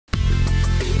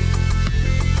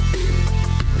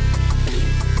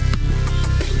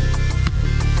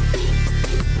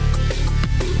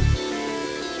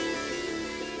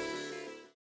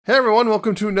Hey everyone,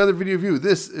 welcome to another video review.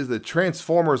 This is the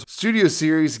Transformers Studio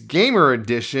Series Gamer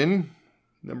Edition,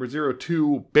 number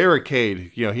 02,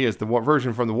 Barricade. You know, he has the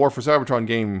version from the War for Cybertron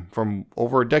game from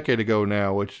over a decade ago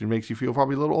now, which makes you feel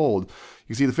probably a little old. You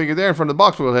can see the figure there in front of the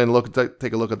box. We'll go ahead and look at that,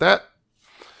 take a look at that.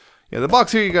 Yeah, the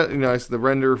box here, you got, the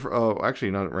render,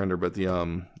 actually not render, but the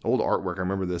old artwork, I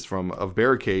remember this from, of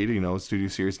Barricade, Studio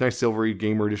Series. Nice silvery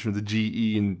Gamer Edition of the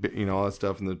GE and, all that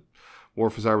stuff, and the War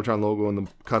for Cybertron logo and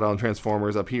the cut-on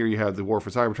Transformers. Up here you have the War for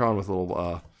Cybertron with a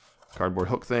little cardboard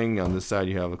hook thing. On this side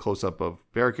you have a close-up of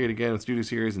Barricade again with Studio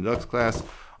Series and Deluxe Class.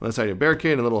 On this side you have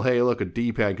Barricade and a little, hey look, a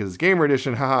D-pad because it's Gamer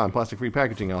Edition, haha, and plastic-free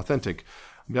packaging, authentic.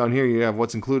 Down here you have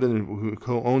what's included and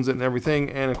who owns it and everything.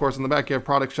 And of course on the back you have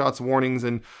product shots, warnings,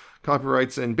 and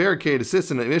copyrights. And Barricade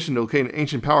assists in a mission to locate an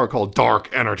ancient power called Dark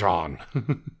Energon.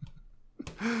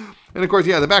 And of course,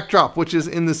 yeah, the backdrop, which is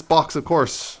in this box, of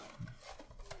course.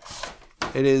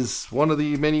 It is one of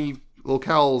the many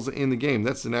locales in the game.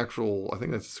 That's an actual, I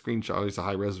think that's a screenshot. It's a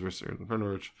high resolution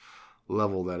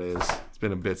level, that is. It's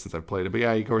been a bit since I've played it. But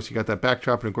yeah, of course, you got that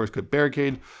backdrop and of course, got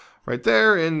Barricade right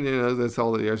there. And, that's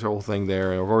all the whole thing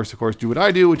there. And of course, do what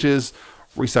I do, which is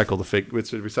recycle the fake,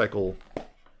 recycle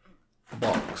the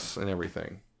box and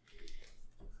everything.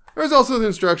 There's also the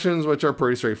instructions, which are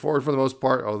pretty straightforward for the most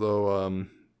part. Although,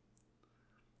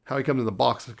 how he comes in the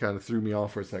box kind of threw me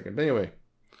off for a second. But anyway.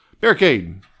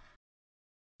 Barricade.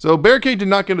 So Barricade did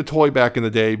not get a toy back in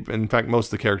the day. In fact, most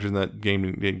of the characters in that game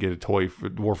didn't get a toy.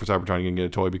 War for Cybertron didn't get a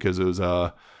toy because it was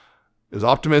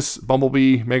Optimus,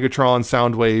 Bumblebee, Megatron,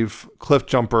 Soundwave, Cliff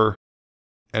Jumper,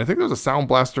 and I think there was a Sound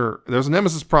Blaster. There was a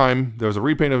Nemesis Prime. There was a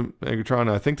repaint of Megatron.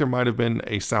 And I think there might have been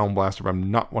a Sound Blaster, but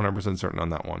I'm not 100% certain on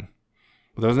that one.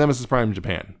 But there was Nemesis Prime in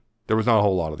Japan. There was not a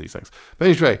whole lot of these things. But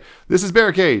anyway, this is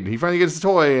Barricade. He finally gets his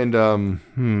toy,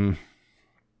 and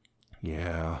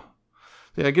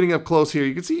yeah, getting up close here,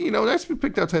 you can see, nicely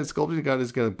picked out head sculpture. You got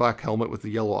his black helmet with the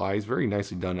yellow eyes, very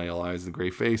nicely done yellow eyes, the gray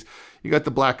face. You got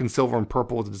the black and silver and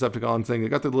purple with the Decepticon thing. You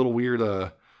got the little weird,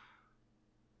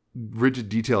 rigid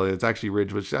detail. It's actually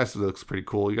rigid, which actually looks pretty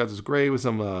cool. You got this gray with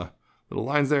some little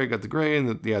lines there. You got the gray,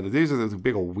 and these are the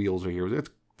big old wheels right here. The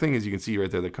thing is, you can see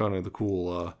right there, the kind of the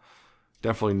cool,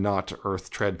 definitely not Earth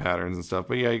tread patterns and stuff.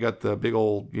 But yeah, you got the big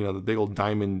old, the big old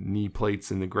diamond knee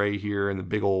plates in the gray here, and the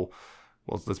big old.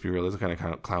 Well, let's be real, those are kind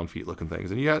of clown feet looking things.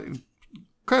 And you got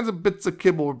kinds of bits of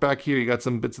kibble back here. You got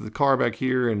some bits of the car back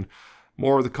here and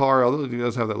more of the car, although it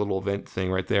does have that little vent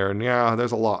thing right there. And yeah,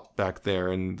 there's a lot back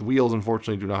there. And the wheels,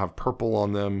 unfortunately, do not have purple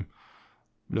on them.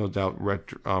 No doubt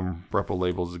Repo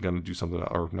Labels is going to do something,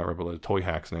 or not Repo Labels, Toy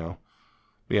Hacks now.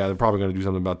 But yeah, they're probably going to do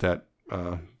something about that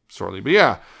shortly. But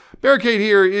yeah, Barricade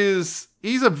here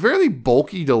he's a fairly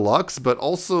bulky deluxe, but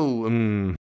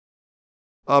also...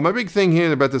 my big thing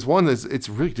here about this one is it's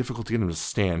really difficult to get him to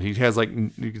stand. He has,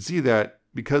 you can see that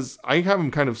because I have him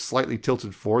kind of slightly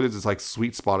tilted forward. There's this,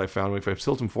 sweet spot I found. If I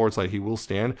tilt him forward, it's he will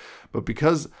stand. But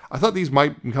because I thought these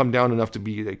might come down enough to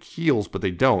be heels, but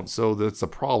they don't. So that's the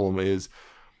problem is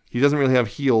he doesn't really have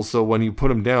heels. So when you put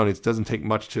him down, it doesn't take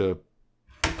much to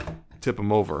tip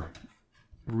him over.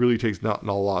 It really takes not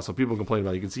a lot. So people complain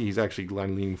about it. You can see he's actually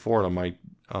leaning forward on my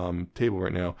table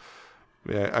right now.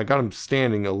 Yeah, I got him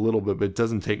standing a little bit, but it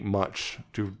doesn't take much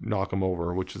to knock him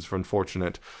over, which is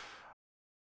unfortunate.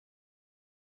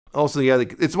 Also, yeah,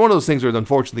 it's one of those things where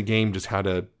unfortunately the game just had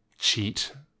to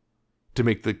cheat to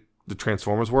make the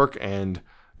Transformers work, and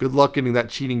good luck getting that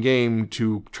cheating game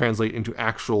to translate into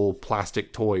actual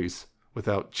plastic toys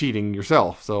without cheating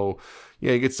yourself. So,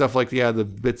 yeah, you get stuff like, the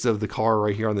bits of the car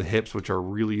right here on the hips, which are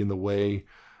really in the way,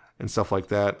 and stuff like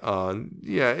that.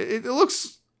 Yeah, it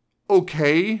looks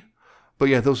okay. But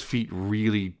yeah, those feet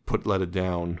really let it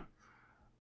down.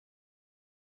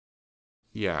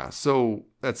 Yeah, so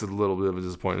that's a little bit of a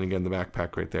disappointment. Again, the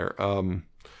backpack right there.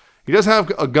 He does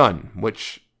have a gun,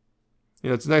 which,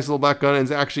 it's a nice little black gun.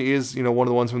 And it actually is, one of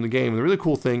the ones from the game. And the really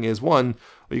cool thing is, one,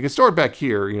 you can store it back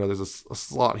here. There's a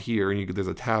slot here, and there's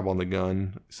a tab on the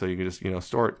gun. So you can just,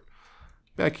 store it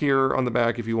back here on the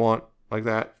back if you want, like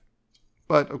that.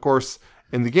 But, of course...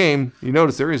 in the game, you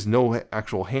notice there is no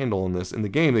actual handle on this. In the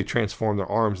game, they transform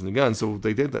their arms in the gun. So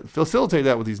they did that, facilitate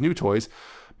that with these new toys.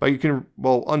 But you can,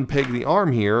 unpeg the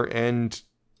arm here and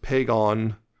peg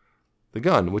on the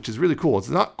gun, which is really cool. It's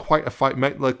not quite a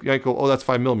 5, like go, oh, that's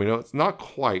 5mm. No, it's not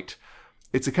quite.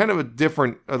 It's a kind of a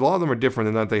different, a lot of them are different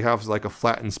in that they have like a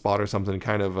flattened spot or something to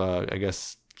kind of, I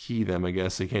guess, key them, I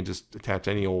guess. So you can't just attach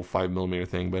any old 5mm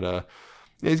thing. But,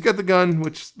 yeah, he's got the gun,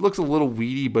 which looks a little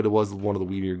weedy, but it was one of the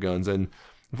weedier guns. And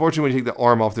unfortunately, when you take the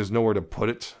arm off, there's nowhere to put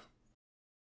it.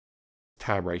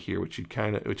 Tab right here, which you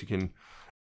can.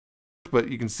 But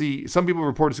you can see some people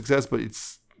reported success, but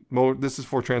it's mode. This is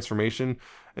for transformation.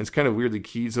 And it's kind of weirdly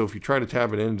keyed, so if you try to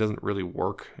tab it in, it doesn't really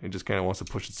work. It just kind of wants to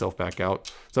push itself back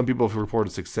out. Some people have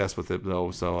reported success with it,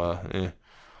 though, so, The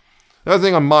other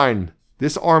thing on mine,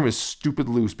 this arm is stupid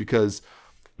loose because,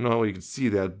 I don't know if you can see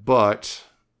that, but,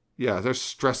 yeah, there's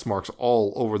stress marks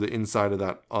all over the inside of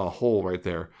that hole right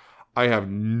there. I have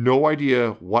no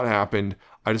idea what happened.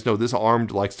 I just know this arm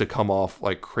likes to come off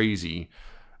like crazy.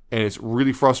 And it's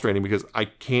really frustrating because I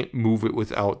can't move it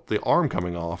without the arm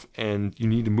coming off, and you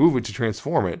need to move it to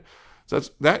transform it. So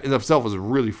that in itself is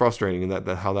really frustrating, and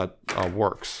how that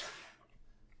works.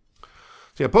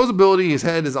 So yeah, posability, his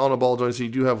head is on a ball joint, so you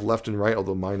do have left and right,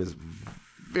 although mine is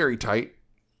very tight.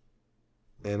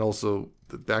 And also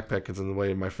the backpack is in the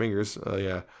way of my fingers.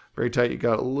 Yeah, very tight. You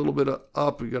got a little bit of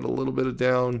up, you got a little bit of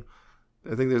down.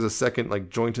 I think there's a second like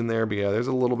joint in there, but yeah, there's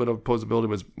a little bit of posability,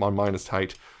 but on mine is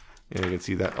tight. And you can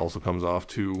see that also comes off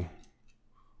too,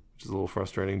 which is a little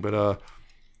frustrating. But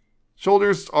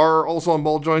shoulders are also on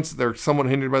ball joints. They're somewhat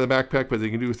hindered by the backpack, but they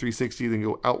can do a 360. They can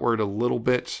go outward a little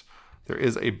bit. There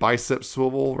is a bicep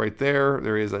swivel right there.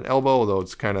 There is an elbow, although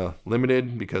it's kind of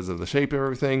limited because of the shape of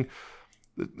everything.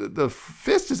 The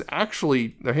fist is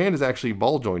actually, their hand is actually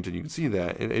ball jointed. You can see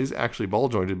that. It is actually ball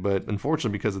jointed, but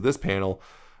unfortunately because of this panel,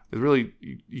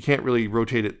 you can't really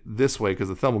rotate it this way because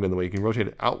the thumb will get in the way. You can rotate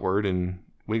it outward and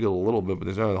wiggle a little bit, but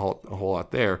there's not a whole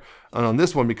lot there. And on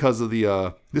this one, because of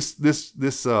the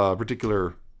this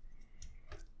particular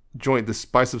joint, this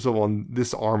bicep swivel on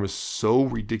this arm is so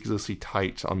ridiculously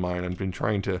tight on mine. I've been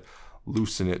trying to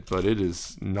loosen it, but it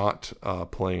is not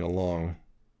playing along.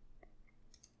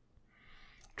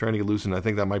 Trying to get loosened. I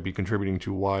think that might be contributing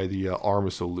to why the arm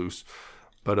is so loose.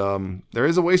 But there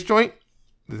is a waist joint.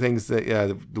 The things that,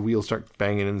 yeah, the wheels start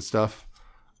banging and stuff.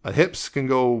 Hips can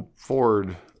go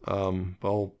forward,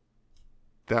 well,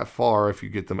 that far if you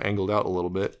get them angled out a little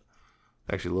bit.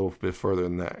 Actually, a little bit further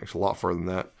than that. Actually, a lot further than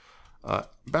that.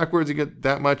 Backwards, you get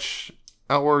that much.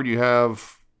 Outward, you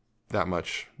have that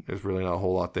much. There's really not a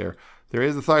whole lot there. There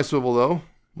is the thigh swivel, though,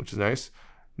 which is nice.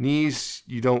 Knees,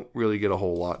 you don't really get a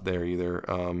whole lot there either.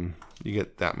 You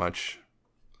get that much.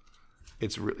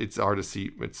 It's hard to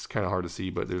see. It's kind of hard to see,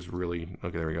 but there's really,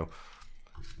 okay, there we go.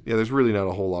 Yeah, there's really not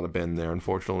a whole lot of bend there,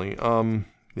 unfortunately.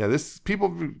 Yeah, people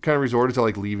kind of resorted to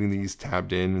like leaving these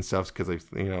tabbed in and stuff because they,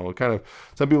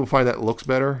 some people find that looks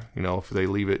better, if they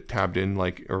leave it tabbed in,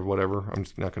 like, or whatever. I'm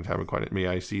just not going to tab it quite at me.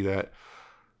 I see that.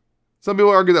 Some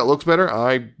people argue that looks better.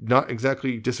 I'm not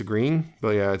exactly disagreeing,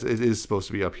 but yeah, it is supposed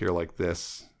to be up here like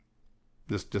this.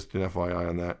 Just an FYI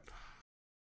on that.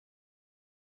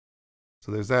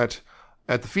 So there's that.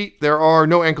 At the feet, there are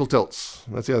no ankle tilts.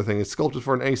 That's the other thing. It's sculpted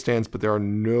for an A stance, but there are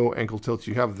no ankle tilts.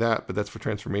 You have that, but that's for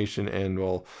transformation. And,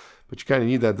 well, but you kind of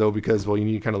need that, though, because, well, you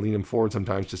need to kind of lean him forward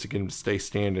sometimes just to get him to stay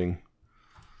standing.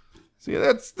 So,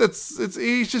 yeah,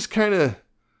 he's just kind of...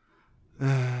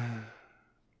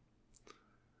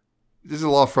 There's a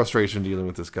lot of frustration dealing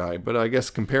with this guy, but I guess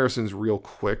comparisons real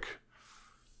quick.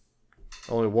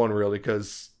 Only one, really,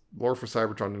 because Lore for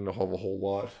Cybertron didn't have a whole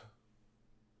lot.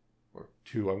 Or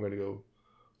two, I'm going to go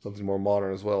something more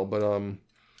modern as well. But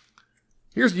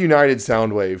here's the United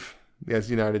Soundwave. Yeah, it's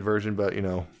the United version, but,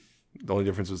 the only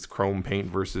difference was chrome paint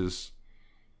versus,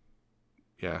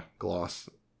 yeah, gloss.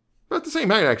 But at the same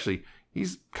height, actually.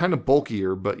 He's kind of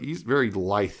bulkier, but he's very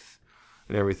lithe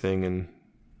and everything. And,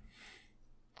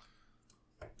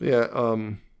 yeah,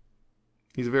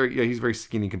 he's very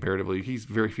skinny comparatively.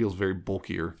 Feels very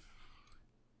bulkier.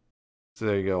 So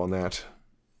there you go on that.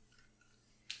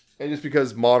 And just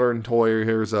because modern toy,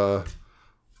 here's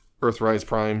Earthrise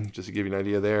Prime, just to give you an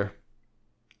idea there.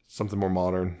 Something more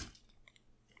modern.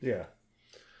 Yeah.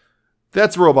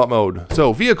 That's robot mode.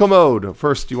 So vehicle mode.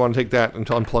 First, you want to take that and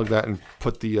unplug that and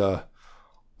put the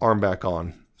arm back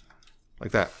on.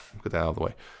 Like that. Get that out of the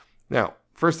way. Now,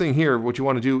 first thing here, what you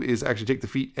want to do is actually take the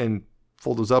feet and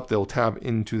fold those up. They'll tab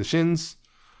into the shins.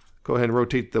 Go ahead and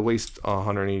rotate the waist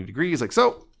 180 degrees like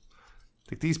so.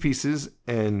 Take these pieces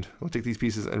and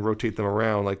rotate them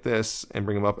around like this and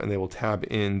bring them up, and they will tab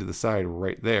into the side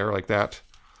right there like that.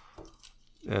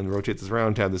 And rotate this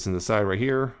around, tab this in the side right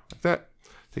here like that.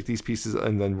 Take these pieces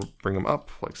and then bring them up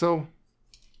like so.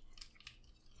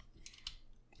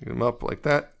 Bring them up like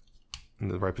that in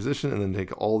the right position, and then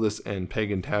take all this and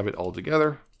peg and tab it all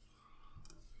together.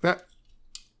 Like that.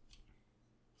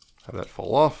 Have that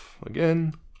fall off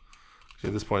again. See,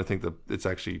 at this point, I think that it's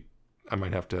actually, I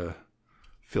might have to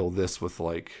fill this with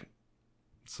like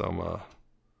some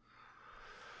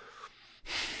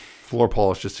floor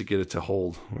polish just to get it to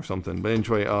hold or something. But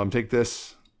anyway, take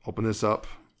this, open this up.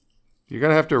 You're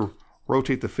gonna have to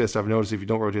rotate the fist. I've noticed if you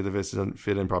don't rotate the fist, it doesn't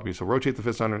fit in properly. So rotate the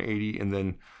fist 180 and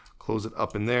then close it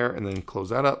up in there, and then close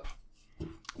that up.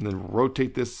 And then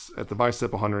rotate this at the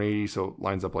bicep 180 so it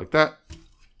lines up like that.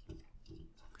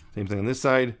 Same thing on this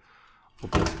side.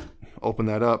 Open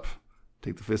that up.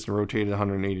 Take the fist and rotate it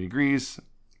 180 degrees.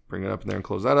 Bring it up in there and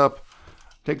close that up.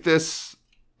 Take this,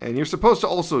 and you're supposed to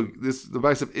also, the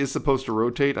bicep is supposed to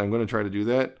rotate. I'm going to try to do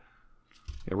that.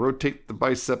 Yeah, rotate the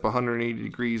bicep 180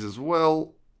 degrees as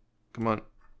well. Come on.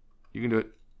 You can do it.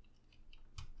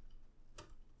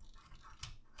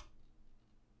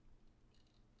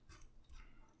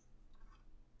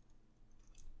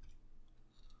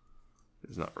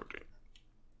 It's not rotating.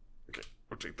 Okay,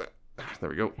 rotate that. There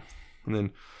we go. And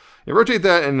then rotate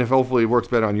that, and if hopefully it works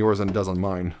better on yours than it does on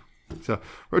mine. So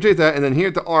rotate that, and then here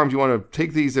at the arms, you want to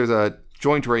take these. There's a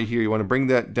joint right here. You want to bring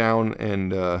that down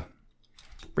and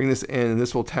bring this in, and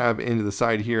this will tab into the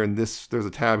side here. And there's a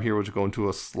tab here which will go into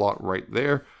a slot right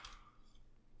there.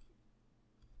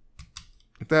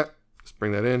 Like that. Just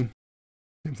bring that in.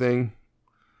 Same thing.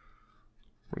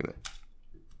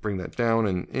 Bring that down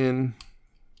and in.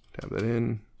 Tab that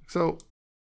in. So,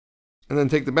 and then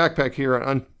take the backpack here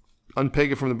and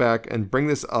unpeg it from the back and bring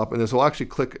this up, and this will actually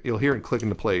click. You'll hear it click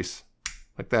into place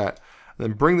like that. And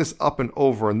then bring this up and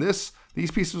over, and these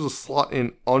pieces will slot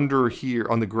in under here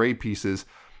on the gray pieces,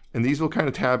 and these will kind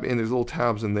of tab in. There's little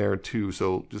tabs in there too,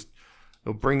 so just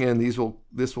they'll bring in this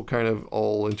will kind of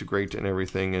all integrate and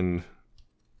everything, and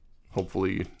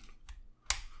hopefully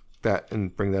that,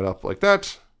 and bring that up like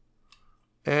that.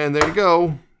 And there you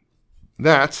go.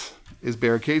 That is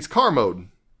Barricade's car mode.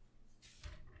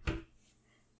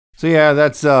 So yeah,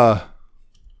 that's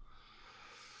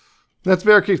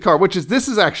Barricade's car, this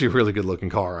is actually a really good looking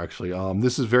car, actually.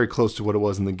 This is very close to what it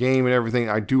was in the game and everything.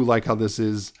 I do like how this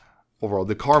is overall.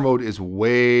 The car mode is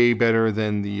way better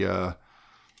than the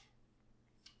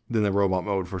robot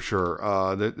mode for sure.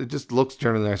 It just looks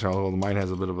generally nicer, although mine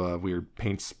has a bit of a weird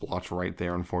paint splotch right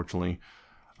there, unfortunately.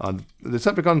 The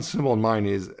Decepticon symbol in mine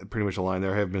is pretty much aligned.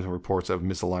 There have been some reports of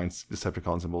misaligned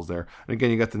Decepticon symbols there. And again,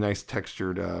 you got the nice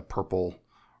textured purple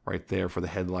right there for the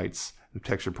headlights. The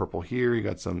textured purple here. You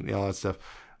got some, all that stuff.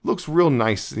 Looks real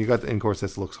nice. You got, and of course,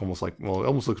 this looks almost like, well, it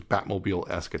almost looks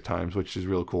Batmobile-esque at times, which is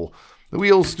really cool. The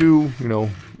wheels do,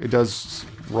 it does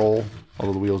roll,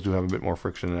 although the wheels do have a bit more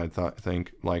friction than I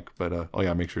think. But oh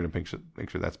yeah, make sure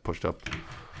that's pushed up.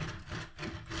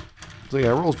 So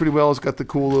yeah, it rolls pretty well. It's got the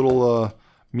cool little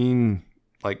mean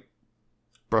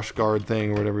brush guard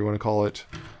thing or whatever you want to call it.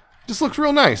 Just looks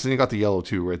real nice. And you got the yellow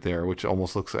too right there, which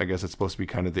almost looks, I guess it's supposed to be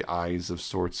kind of the eyes of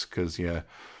sorts, because yeah,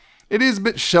 it is a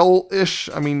bit shell-ish.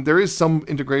 I mean, there is some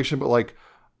integration, but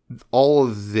all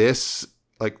of this,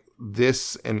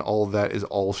 this and all of that is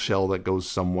all shell that goes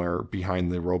somewhere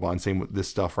behind the robot. And same with this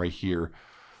stuff right here.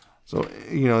 So,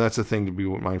 that's a thing to be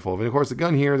mindful of. And of course, the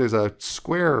gun here, there's a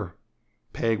square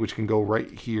peg which can go right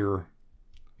here,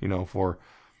 for,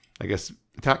 I guess,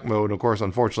 attack mode. Of course,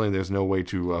 unfortunately, there's no way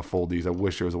to fold these. I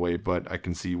wish there was a way, but I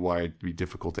can see why it'd be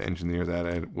difficult to engineer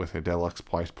that with a deluxe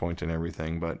price point and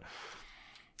everything. But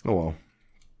oh well.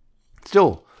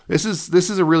 Still, this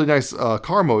is a really nice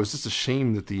car mode. It's just a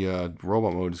shame that the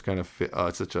robot mode is kind of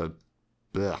such a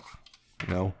blech,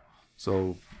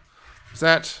 So is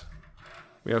that.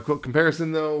 We have a quick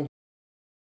comparison though.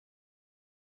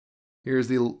 Here's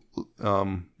the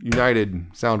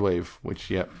United Soundwave,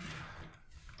 which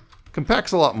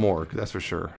compacts a lot more, that's for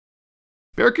sure.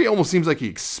 Barricade almost seems like he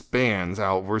expands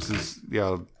out versus,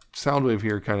 Soundwave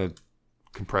here kind of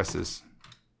compresses.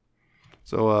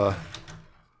 So,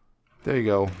 there you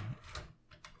go.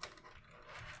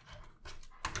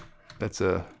 That's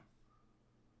a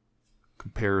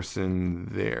comparison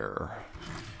there.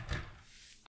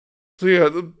 So yeah,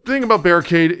 the thing about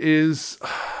Barricade is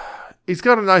it's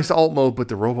got a nice alt mode, but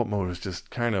the robot mode is just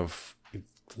kind of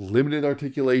limited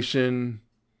articulation.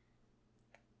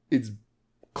 It's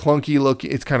clunky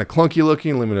looking. It's kind of clunky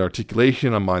looking, limited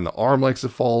articulation. On mine, the arm likes to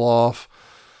fall off.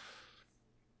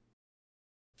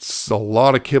 It's a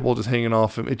lot of kibble just hanging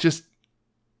off him.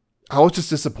 I was just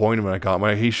disappointed when I got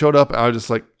him. He showed up, I was just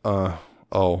like,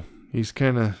 oh, he's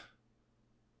kind of,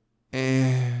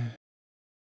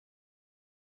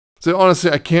 So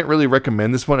honestly, I can't really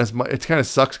recommend this one as much. It kind of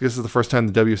sucks because this is the first time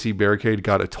the WC Barricade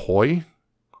got a toy.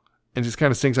 And just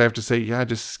kind of stinks. I have to say, yeah,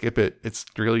 just skip it. It's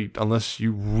really, unless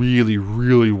you really,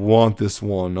 really want this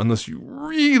one, unless you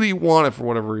really want it for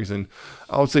whatever reason,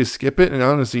 I would say skip it. And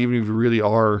honestly, even if you really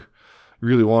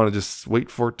want to just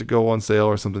wait for it to go on sale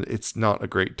or something, it's not a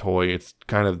great toy. It's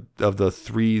kind of the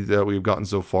three that we've gotten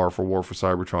so far for War for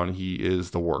Cybertron, he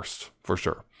is the worst, for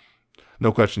sure.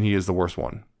 No question, he is the worst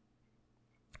one.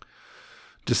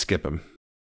 Just skip him.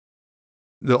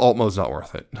 The alt mode's not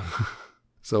worth it.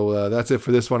 So that's it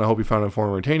for this one. I hope you found it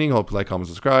informative and entertaining. Hope you like, comment,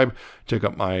 subscribe. Check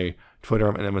out my Twitter.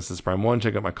 I'm at Nemesis Prime 1.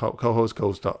 Check out my co-host,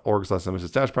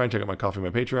 co-host.org/Nemesis-Prime. Check out my coffee, my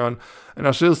Patreon. And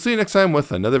I shall see you next time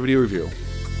with another video review.